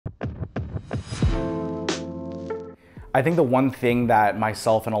I think the one thing that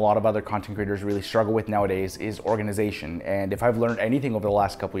myself and a lot of other content creators really struggle with nowadays is organization. And if I've learned anything over the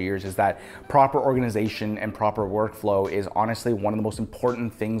last couple of years is that proper organization and proper workflow is honestly one of the most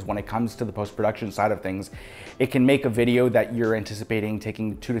important things when it comes to the post-production side of things. It can make a video that you're anticipating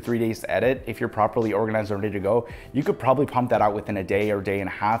taking 2 to 3 days to edit. If you're properly organized and ready to go, you could probably pump that out within a day or day and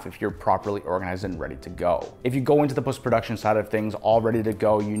a half if you're properly organized and ready to go. If you go into the post-production side of things all ready to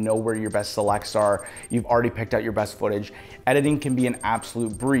go, you know where your best selects are, you've already picked out your best footage. Editing can be an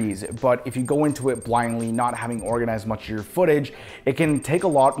absolute breeze, but if you go into it blindly, not having organized much of your footage, it can take a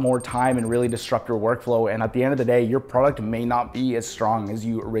lot more time and really disrupt your workflow. And at the end of the day, your product may not be as strong as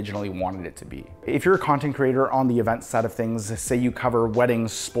you originally wanted it to be. If you're a content creator on the event side of things, say you cover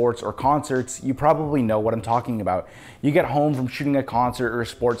weddings, sports, or concerts, you probably know what I'm talking about. You get home from shooting a concert or a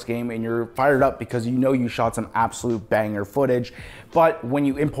sports game and you're fired up because you know you shot some absolute banger footage, but when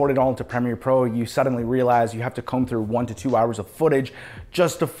you import it all into Premiere Pro, you suddenly realize you have to comb through 1 to 2 hours of footage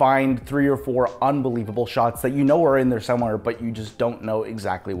just to find 3 or 4 unbelievable shots that you know are in there somewhere, but you just don't know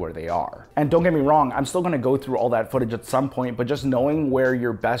exactly where they are. And don't get me wrong, I'm still gonna go through all that footage at some point, but just knowing where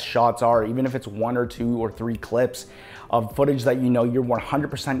your best shots are, even if it's 1 or 2 or 3 clips of footage that you know you're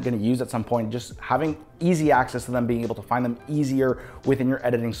 100% gonna use at some point, just having easy access to them, being able to find them easier within your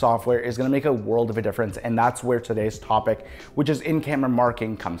editing software is gonna make a world of a difference. And that's where today's topic, which is in-camera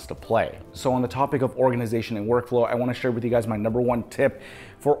marking, comes to play. So on the topic of organization and workflow, I wanna share with you guys my #1 tip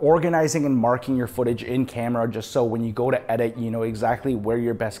for organizing and marking your footage in camera, just so when you go to edit, you know exactly where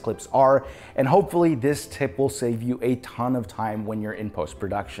your best clips are. And hopefully this tip will save you a ton of time when you're in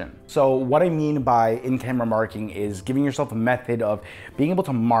post-production. So what I mean by in-camera marking is giving yourself a method of being able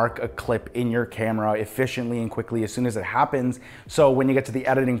to mark a clip in your camera efficiently and quickly as soon as it happens. So when you get to the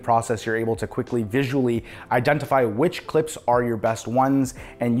editing process, you're able to quickly visually identify which clips are your best ones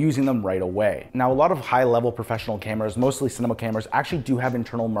and using them right away. Now, a lot of high-level professional cameras, mostly cinema cameras, actually do have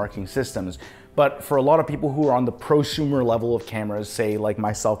internal marking systems. But for a lot of people who are on the prosumer level of cameras, say like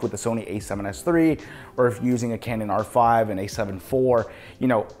myself with the Sony a7S III, or if you're using a Canon R5 and a7 IV, you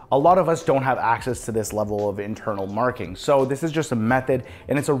know, a lot of us don't have access to this level of internal marking. So this is just a method,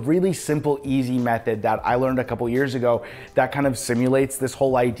 and it's a really simple, easy method that I learned a couple years ago that kind of simulates this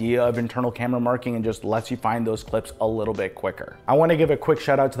whole idea of internal camera marking and just lets you find those clips a little bit quicker. I want to give a quick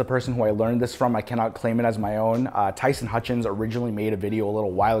shout out to the person who I learned this from. I cannot claim it as my own. Tyson Hutchins originally made a video a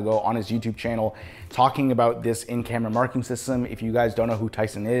little while ago on his YouTube channel talking about this in-camera marking system. If you guys don't know who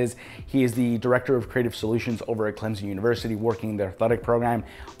Tyson is, he is the Director of Creative Solutions over at Clemson University, working in the athletic program.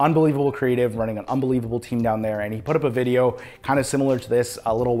 Unbelievable creative, running an unbelievable team down there. And he put up a video kind of similar to this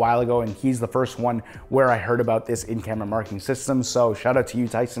a little while ago, and he's the first one where I heard about this in-camera marking system. So shout out to you,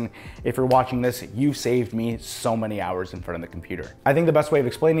 Tyson. If you're watching this, you saved me so many hours in front of the computer. I think the best way of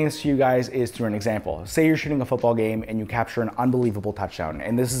explaining this to you guys is through an example. Say you're shooting a football game and you capture an unbelievable touchdown,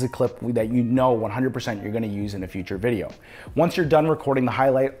 and this is a clip that you know 100% you're gonna use in a future video. Once you're done recording the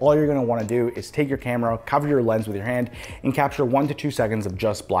highlight, all you're gonna wanna do is take your camera, cover your lens with your hand, and capture 1 to 2 seconds of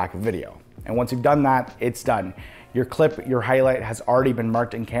just black video. And once you've done that, it's done. Your clip, your highlight has already been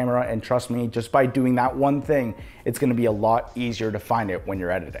marked in camera, and trust me, just by doing that one thing, it's gonna be a lot easier to find it when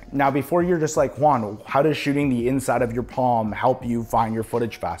you're editing. Now, before you're just like, Juan, how does shooting the inside of your palm help you find your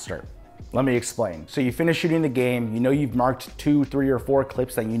footage faster? Let me explain. So you finish shooting the game, you know you've marked 2, 3, or 4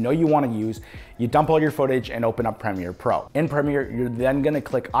 clips that you know you wanna use, you dump all your footage and open up Premiere Pro. In Premiere, you're then gonna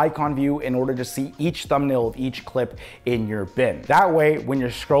click icon view in order to see each thumbnail of each clip in your bin. That way, when you're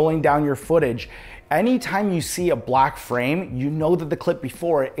scrolling down your footage, anytime you see a black frame, you know that the clip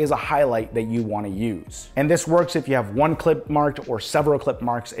before it is a highlight that you want to use. And this works if you have 1 clip marked or several clip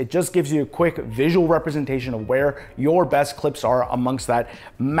marks. It just gives you a quick visual representation of where your best clips are amongst that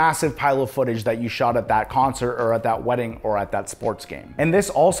massive pile of footage that you shot at that concert or at that wedding or at that sports game. And this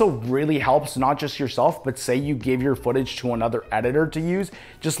also really helps not just yourself, but say you give your footage to another editor to use,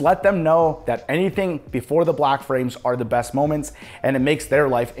 just let them know that anything before the black frames are the best moments, and it makes their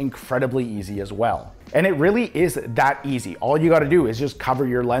life incredibly easy as well. And it really is that easy. All you gotta do is just cover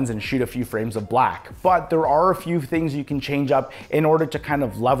your lens and shoot a few frames of black. But there are a few things you can change up in order to kind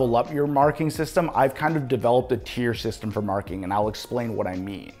of level up your marking system. I've kind of developed a tier system for marking, and I'll explain what I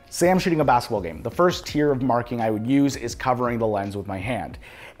mean. Say I'm shooting a basketball game. The first tier of marking I would use is covering the lens with my hand.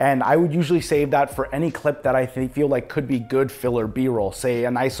 And I would usually save that for any clip that I feel like could be good filler B-roll, say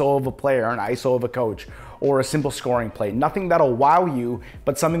an ISO of a player, an ISO of a coach, or a simple scoring plate. Nothing that'll wow you,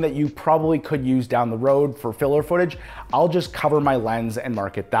 but something that you probably could use down the road for filler footage. I'll just cover my lens and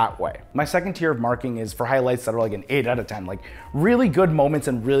mark it that way. My second tier of marking is for highlights that are like an 8 out of 10, like really good moments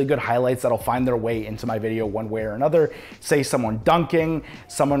and really good highlights that'll find their way into my video one way or another. Say someone dunking,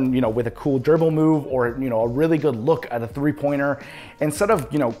 someone, with a cool dribble move, or, a really good look at a 3-pointer. Instead of,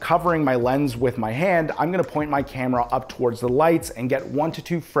 covering my lens with my hand, I'm gonna point my camera up towards the lights and get 1 to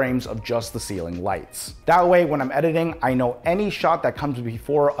 2 frames of just the ceiling lights. That way, when I'm editing, I know any shot that comes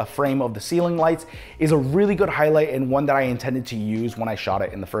before a frame of the ceiling lights is a really good highlight and one that I intended to use when I shot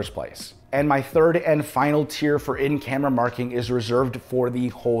it in the first place. And my third and final tier for in-camera marking is reserved for the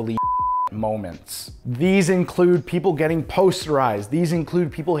holy moments. These include people getting posterized. These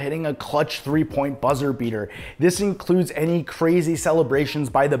include people hitting a clutch 3-point buzzer beater. This includes any crazy celebrations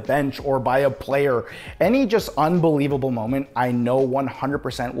by the bench or by a player. Any just unbelievable moment I know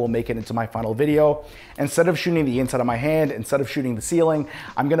 100% will make it into my final video. Instead of shooting the inside of my hand, instead of shooting the ceiling,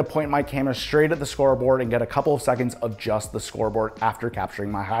 I'm gonna point my camera straight at the scoreboard and get a couple of seconds of just the scoreboard after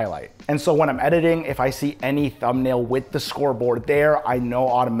capturing my highlight. And so when I'm editing, if I see any thumbnail with the scoreboard there, I know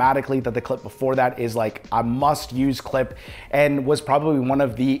automatically that the clip before that is like a must-use clip and was probably one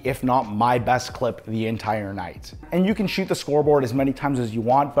of the, if not my best clip the entire night. And you can shoot the scoreboard as many times as you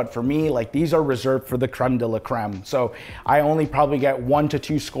want, but for me, like these are reserved for the creme de la creme. So I only probably get 1 to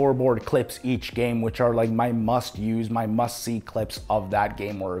 2 scoreboard clips each game, which are like my must-use, my must-see clips of that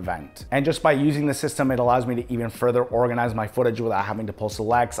game or event. And just by using the system, it allows me to even further organize my footage without having to pull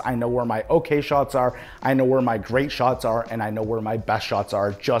selects. I know where my okay shots are, I know where my great shots are, and I know where my best shots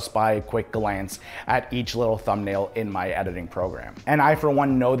are just by a quick glance at each little thumbnail in my editing program. And I, for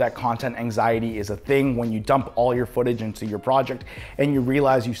one, know that content anxiety is a thing when you dump all your footage into your project and you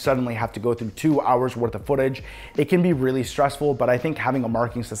realize you suddenly have to go through 2 hours worth of footage. It can be really stressful, but I think having a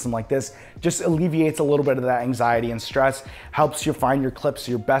marking system like this just alleviates a little bit of that anxiety and stress, helps you find your clips,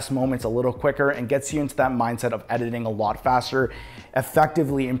 your best moments a little quicker, and gets you into that mindset of editing a lot faster,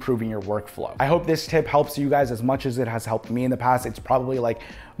 effectively improving your workflow. I hope this tip helps you guys as much as it has helped me in the past. It's probably like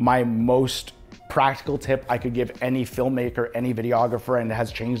my most practical tip I could give any filmmaker, any videographer, and it has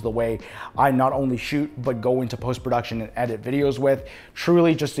changed the way I not only shoot, but go into post-production and edit videos with.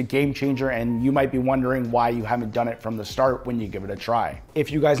 Truly just a game changer, and you might be wondering why you haven't done it from the start when you give it a try.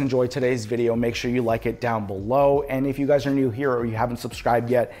 If you guys enjoyed today's video, make sure you like it down below. And if you guys are new here or you haven't subscribed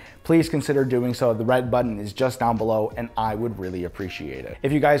yet, please consider doing so. The red button is just down below and I would really appreciate it.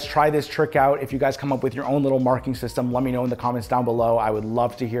 If you guys try this trick out, if you guys come up with your own little marking system, let me know in the comments down below. I would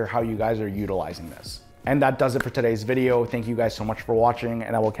love to hear how you guys are utilizing this. And that does it for today's video. Thank you guys so much for watching,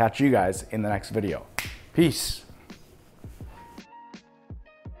 and I will catch you guys in the next video. Peace.